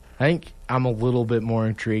 I think I'm a little bit more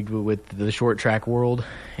intrigued with the short track world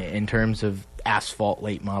in terms of asphalt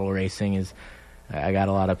late model racing. I got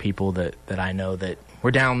a lot of people that I know that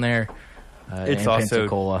were down there. It's also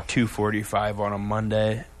 2:45 on a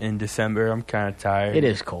Monday in December. I'm kind of tired. It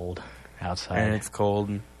is cold outside. And it's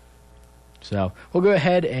cold. So we'll go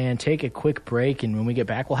ahead and take a quick break, and when we get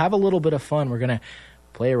back, we'll have a little bit of fun. We're going to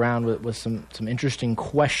play around with some interesting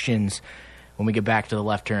questions when we get back to the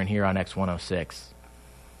left turn here on X106.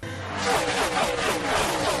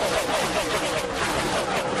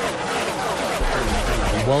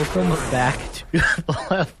 Welcome back to the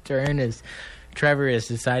left turn as Trevor has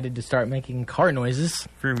decided to start making car noises.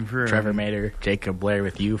 Vroom, vroom. Trevor Mader, Jacob Blair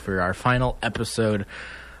with you for our final episode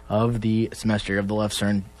of the semester of the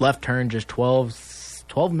left turn. Just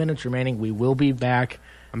 12 minutes remaining. We will be back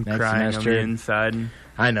I'm next crying semester. on the inside.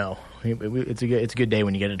 I know. It's a good day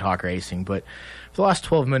when you get to talk racing. But for the last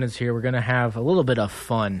 12 minutes here, we're going to have a little bit of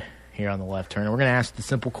fun here on the left turn. We're going to ask the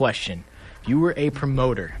simple question. If you were a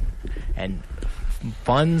promoter and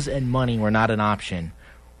funds and money were not an option,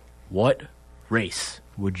 what race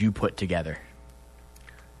would you put together?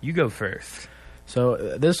 You go first.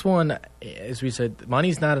 So this one, as we said,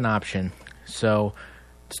 money's not an option. So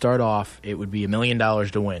to start off, it would be $1 million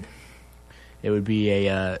to win. It would be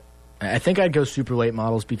I think I'd go super late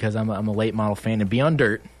models because I'm a late model fan. And be on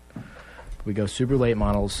dirt. We go super late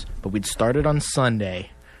models, but we'd start it on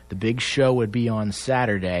Sunday. The big show would be on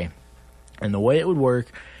Saturday. And the way it would work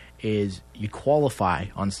is you qualify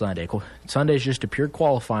on Sunday. Sunday is just a pure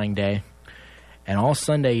qualifying day. And all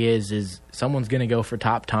Sunday is someone's going to go for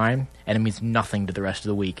top time, and it means nothing to the rest of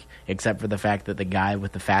the week, except for the fact that the guy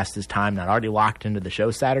with the fastest time, not already locked into the show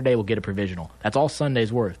Saturday, will get a provisional. That's all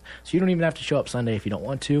Sunday's worth. So you don't even have to show up Sunday if you don't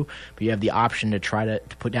want to, but you have the option to try to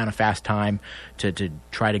put down a fast time to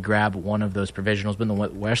try to grab one of those provisionals. But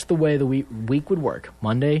the rest of the way the week would work,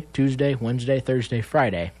 Monday, Tuesday, Wednesday, Thursday,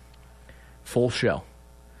 Friday, full show.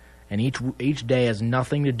 And each day has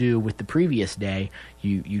nothing to do with the previous day.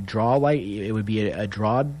 You draw like it would be a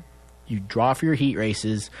draw. You draw for your heat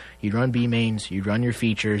races. You'd run B mains. You'd run your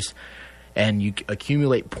features, and you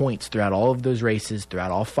accumulate points throughout all of those races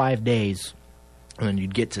throughout all 5 days. And then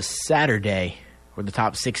you'd get to Saturday, where the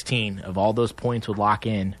top 16 of all those points would lock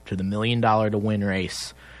in to the $1 million to win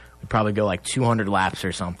race. We'd probably go like 200 laps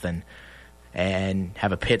or something, and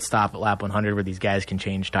have a pit stop at lap 100 where these guys can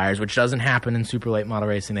change tires, which doesn't happen in super late model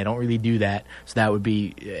racing. They don't really do that, so that would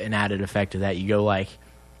be an added effect of that. You go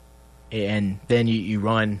and then you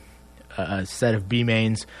run a set of B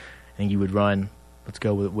mains, and you would run, let's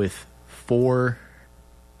go with 4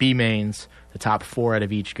 B mains. The top 4 out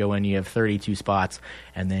of each go in. You have 32 spots,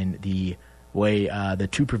 and then the way the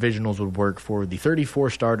 2 provisionals would work for the 34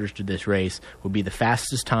 starters to this race would be the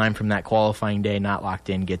fastest time from that qualifying day not locked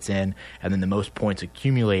in gets in, and then the most points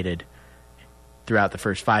accumulated throughout the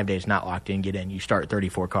first 5 days not locked in get in. You start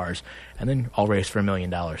 34 cars, and then all race for $1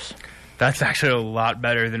 million. That's actually a lot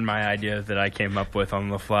better than my idea that I came up with on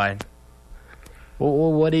the fly.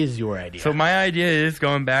 Well, what is your idea? So my idea is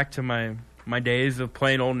going back to my days of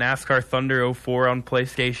playing old NASCAR Thunder 04 on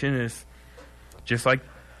PlayStation, is just like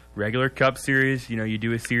regular Cup Series. You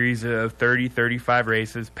do a series of 30, 35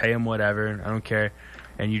 races, pay them whatever, I don't care,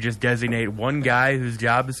 and you just designate one guy whose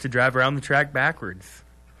job is to drive around the track backwards.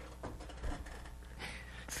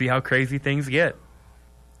 See how crazy things get.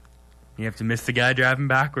 You have to miss the guy driving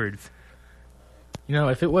backwards.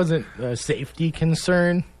 If it wasn't a safety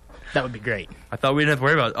concern, that would be great. I thought we didn't have to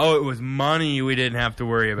worry about it. Oh, it was money we didn't have to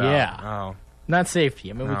worry about. Yeah. Oh. Not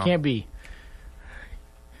safety. We can't be.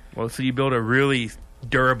 Well, so you build a really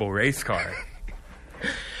durable race car.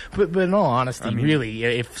 But in all honesty, really,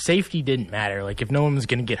 if safety didn't matter, like if no one was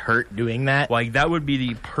going to get hurt doing that, that would be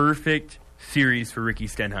the perfect series for Ricky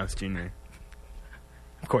Stenhouse Jr.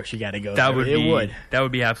 course you got to go. That there.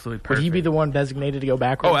 would be absolutely perfect. Would he be the one designated to go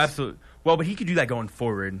backwards? Oh, absolutely. Well, but he could do that going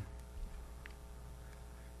forward.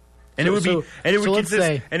 And it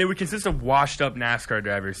would consist of washed up NASCAR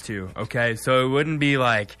drivers too. Okay, so it wouldn't be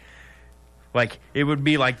like it would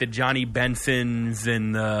be like the Johnny Bensons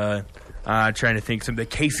and the trying to think the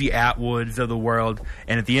Casey Atwoods of the world.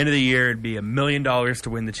 And at the end of the year, it'd be $1 million to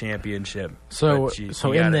win the championship. So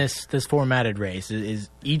in this formatted race, is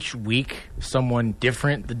each week someone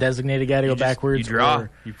different, the designated guy to go backwards? You draw,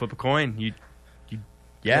 you flip a coin,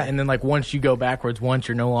 yeah. And then like once you go backwards,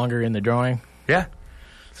 you're no longer in the drawing. Yeah.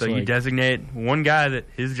 So you designate one guy that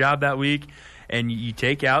his job that week, and you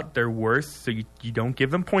take out their worst, so you don't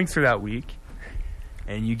give them points for that week.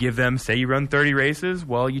 And you give them, say you run 30 races,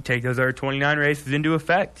 well, you take those other 29 races into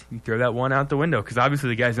effect. You throw that one out the window, because obviously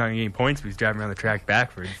the guy's not going to get any points if he's driving around the track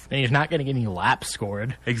backwards. And he's not going to get any laps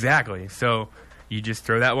scored. Exactly. So you just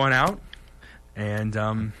throw that one out, and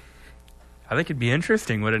I think it'd be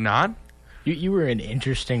interesting, would it not? You were an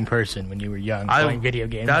interesting person when you were young playing video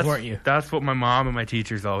games, weren't you? That's what my mom and my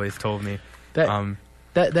teachers always told me.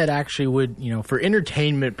 That actually would, for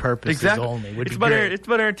entertainment purposes only, would be great. It's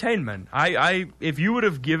about entertainment. If you would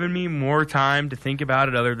have given me more time to think about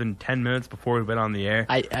it other than 10 minutes before we went on the air.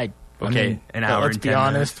 An hour. Let's be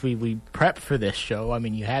honest. We prepped for this show. I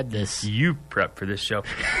mean, you had this. You prepped for this show.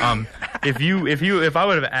 If I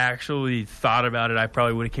would have actually thought about it, I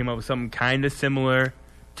probably would have came up with something kind of similar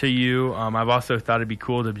to you. I've also thought it'd be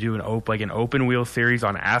cool to do an open wheel series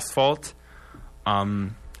on asphalt.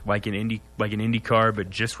 Like an IndyCar, but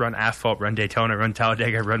just run asphalt, run Daytona, run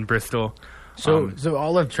Talladega, run Bristol. So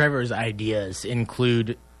all of Trevor's ideas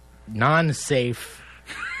include non-safe,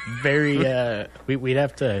 very. We'd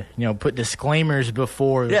have to put disclaimers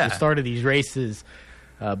before the start of these races,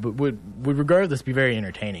 but would regardless be very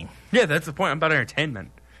entertaining. Yeah, that's the point. I'm about entertainment.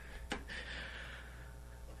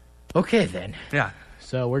 Okay then. Yeah.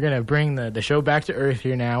 So we're going to bring the show back to earth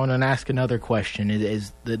here now and ask another question.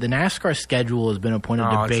 Is the NASCAR schedule has been a point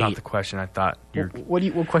of debate. No, it's not the question I thought.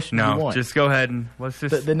 What question do you want? No, just go ahead and let's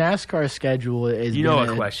just... The NASCAR schedule is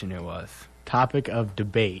what question it was. Topic of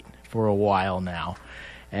debate for a while now.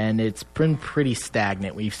 And it's been pretty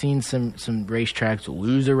stagnant. We've seen some racetracks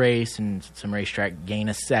lose a race and some racetrack gain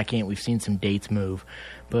a second. We've seen some dates move.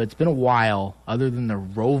 But it's been a while, other than the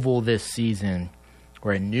Roval this season,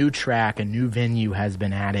 where a new track, a new venue has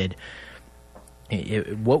been added.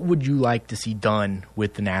 What would you like to see done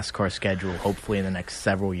with the NASCAR schedule, hopefully in the next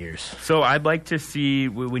several years? So I'd like to see,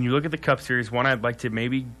 when you look at the Cup Series, I'd like to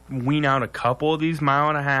maybe wean out a couple of these 1.5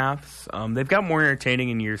 miles. They've got more entertaining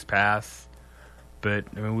in years past,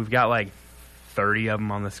 but we've got like 30 of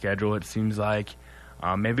them on the schedule, it seems like.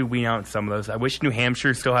 Maybe wean out some of those. I wish New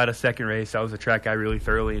Hampshire still had a second race. That was a track I really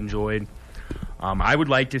thoroughly enjoyed. I would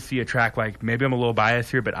like to see a track like, maybe I'm a little biased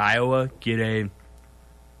here, but Iowa get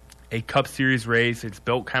a Cup Series race. It's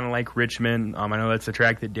built kind of like Richmond. I know that's a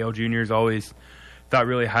track that Dale Jr. has always thought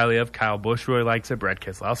really highly of. Kyle Busch really likes it. Brad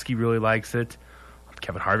Keselowski really likes it.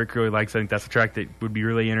 Kevin Harvick really likes it. I think that's a track that would be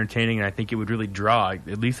really entertaining, and I think it would really draw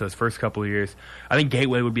at least those first couple of years. I think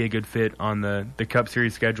Gateway would be a good fit on the Cup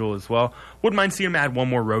Series schedule as well. Wouldn't mind seeing them add one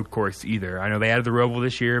more road course either. I know they added the Roval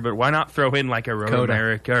this year, but why not throw in like a Road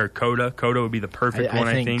America or Coda? Coda would be the perfect one,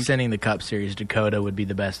 I think. Sending the Cup Series to Coda would be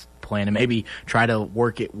the best plan, and maybe try to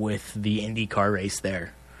work it with the IndyCar race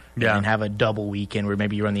there. Yeah. And have a double weekend where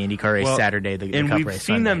maybe you run the IndyCar race Saturday, the Cup race And we've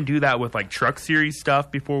seen them do that with like Truck Series stuff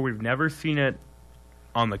before. We've never seen it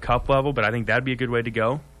on the Cup level, but I think that'd be a good way to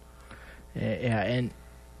go. Yeah, and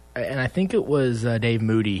I think it was Dave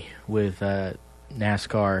Moody with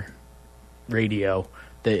NASCAR Radio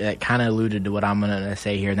that kind of alluded to what I'm going to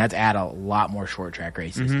say here, and that's add a lot more short track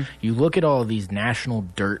races. Mm-hmm. You look at all of these national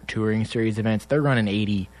dirt touring series events, they're running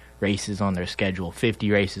 80 races on their schedule,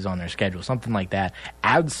 50 races on their schedule, something like that.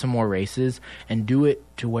 Add some more races and do it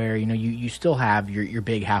to where you still have your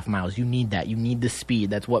big half miles. You need that. You need the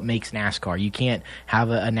speed. That's what makes NASCAR. You can't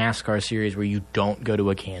have a NASCAR series where you don't go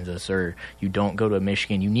to a Kansas or you don't go to a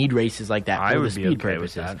Michigan. You need races like that for the speed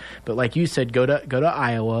purposes. But like you said, go to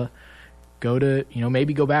Iowa. Go to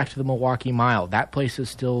maybe go back to the Milwaukee Mile. That place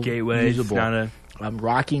is still usable.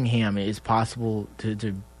 Rockingham is possible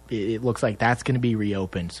to. It looks like that's going to be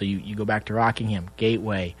reopened. So you go back to Rockingham,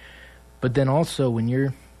 Gateway. But then also when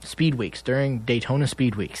you're Speed Weeks, during Daytona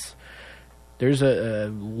Speed Weeks, there's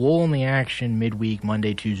a lull in the action midweek,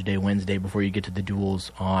 Monday, Tuesday, Wednesday, before you get to the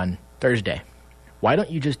duels on Thursday. Why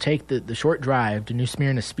don't you just take the short drive to New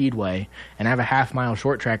Smyrna Speedway and have a half-mile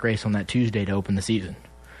short track race on that Tuesday to open the season?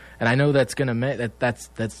 And I know that's going to that's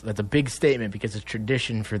a big statement because it's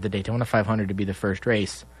tradition for the Daytona 500 to be the first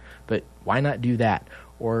race. But why not do that?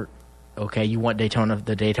 Or okay, you want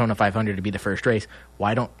the Daytona 500 to be the first race.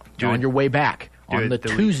 Why don't you're on your way back on the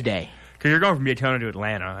Tuesday? Because you're going from Daytona to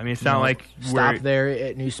Atlanta. I mean, it's not like stop there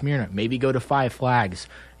at New Smyrna. Maybe go to Five Flags.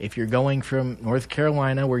 If you're going from North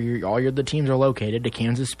Carolina, where all the teams are located, to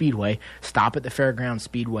Kansas Speedway, stop at the Fairgrounds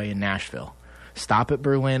Speedway in Nashville. Stop at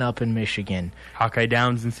Berlin up in Michigan. Hawkeye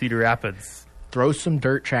Downs in Cedar Rapids. Throw some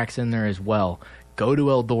dirt tracks in there as well. Go to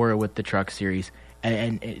Eldora with the Truck Series.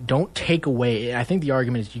 And don't take away. I think the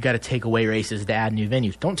argument is you got to take away races to add new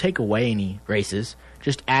venues. Don't take away any races.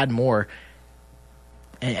 Just add more.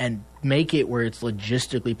 And make it where it's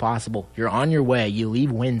logistically possible. You're on your way. You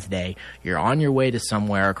leave Wednesday. You're on your way to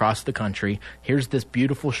somewhere across the country. Here's this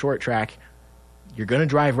beautiful short track. You're going to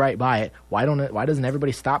drive right by it. Why doesn't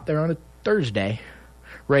everybody stop there on a Thursday,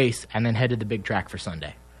 race, and then head to the big track for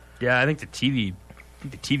Sunday? Yeah, I think the TV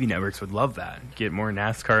networks would love that. Get more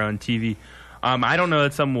NASCAR on TV. I don't know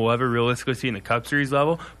that's something we'll ever realistically see in the Cup Series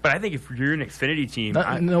level, but I think if you're an Xfinity team...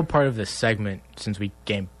 No part of this segment, since we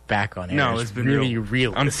came back on air, no, it's been really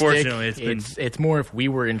realistic. Unfortunately, it's more if we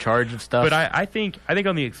were in charge of stuff. But I think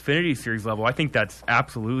on the Xfinity Series level, I think that's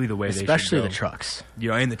absolutely the way they should go. Especially the trucks.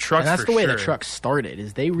 And the trucks, and that's the way the trucks started,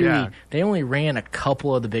 is they only ran a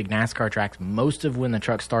couple of the big NASCAR tracks. Most of when the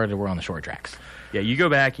trucks started were on the short tracks. Yeah, you go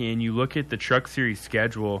back and you look at the Truck Series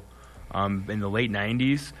schedule in the late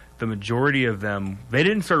 90s, the majority of them, they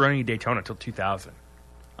didn't start running at Daytona until 2000.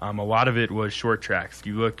 A lot of it was short tracks.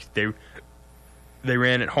 You look, they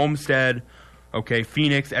ran at Homestead,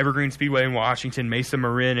 Phoenix, Evergreen Speedway in Washington, Mesa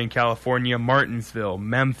Marin in California, Martinsville,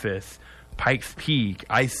 Memphis, Pikes Peak,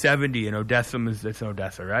 I-70 in Odessa. It's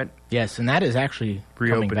Odessa, right? Yes, and that is actually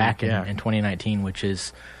coming back in 2019, which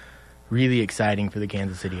is really exciting for the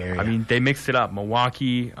Kansas City area. I mean, they mixed it up.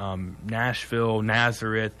 Milwaukee, Nashville,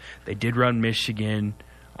 Nazareth. They did run Michigan,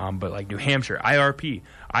 but like New Hampshire, IRP.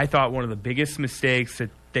 I thought one of the biggest mistakes that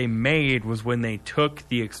they made was when they took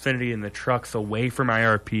the Xfinity and the trucks away from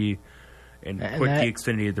IRP and put the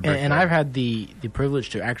Xfinity at the Brickyard. And I've had the privilege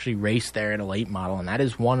to actually race there in a late model, and that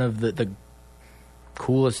is one of the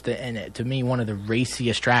coolest, and to me, one of the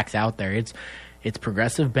raciest tracks out there. It's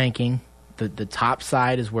progressive banking. The top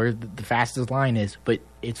side is where the fastest line is, but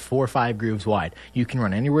it's 4 or 5 grooves wide. You can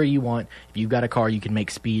run anywhere you want. If you've got a car, you can make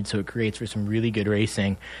speed, so it creates for some really good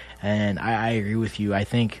racing. And I agree with you. I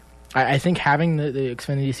think having the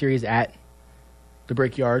Xfinity Series at the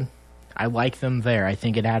Brickyard, I like them there. I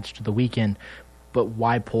think it adds to the weekend, but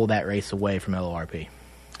why pull that race away from LORP?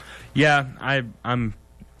 Yeah, I'm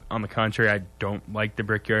on the contrary. I don't like the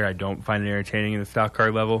Brickyard. I don't find it entertaining in the stock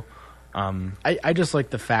car level. I just like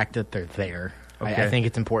the fact that they're there. Okay. I think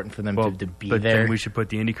it's important for them to be but there. Then we should put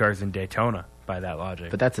the Indy cars in Daytona by that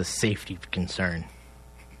logic. But that's a safety concern.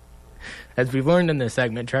 As we've learned in this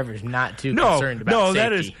segment, Trevor's not too concerned about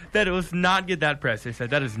safety. Let's not get that press. They said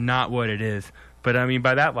that is not what it is. But I mean,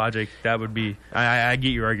 by that logic, that would be. I get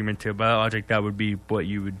your argument too. By that logic, that would be what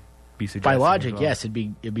you would be suggesting. By logic, yes, it'd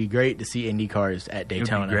be great to see Indy cars at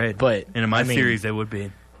Daytona. It'd be great. But in my series, they would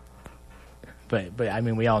be. But I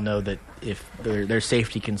mean, we all know that if there's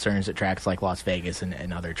safety concerns at tracks like Las Vegas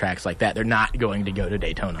and other tracks like that, they're not going to go to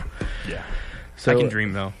Daytona. Yeah. So I can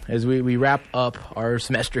dream, though. As we wrap up our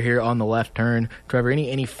semester here on the left turn, Trevor,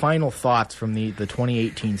 any final thoughts from the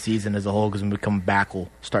 2018 season as a whole? Because when we come back, we'll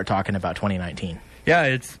start talking about 2019. Yeah,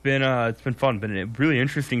 it's been fun. Been a really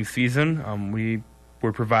interesting season. We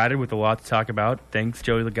were provided with a lot to talk about. Thanks,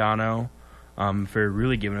 Joey Logano, for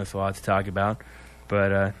really giving us a lot to talk about.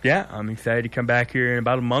 But, yeah, I'm excited to come back here in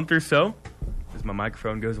about a month or so as my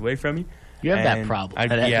microphone goes away from me. You have that problem.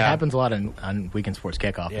 It happens a lot on Weekend Sports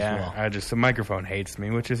Kickoff as well. The microphone hates me,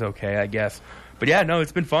 which is okay, I guess. But, yeah, no,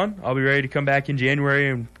 it's been fun. I'll be ready to come back in January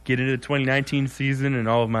and get into the 2019 season and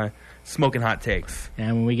all of my smoking hot takes.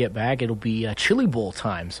 And when we get back, it'll be Chili Bowl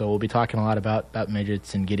time. So we'll be talking a lot about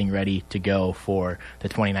midgets and getting ready to go for the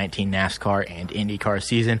 2019 NASCAR and IndyCar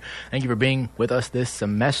season. Thank you for being with us this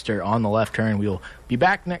semester on the left turn. We'll be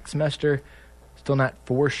back next semester. Still not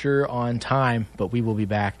for sure on time, but we will be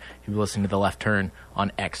back. You'll be listening to the left turn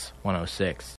on X106.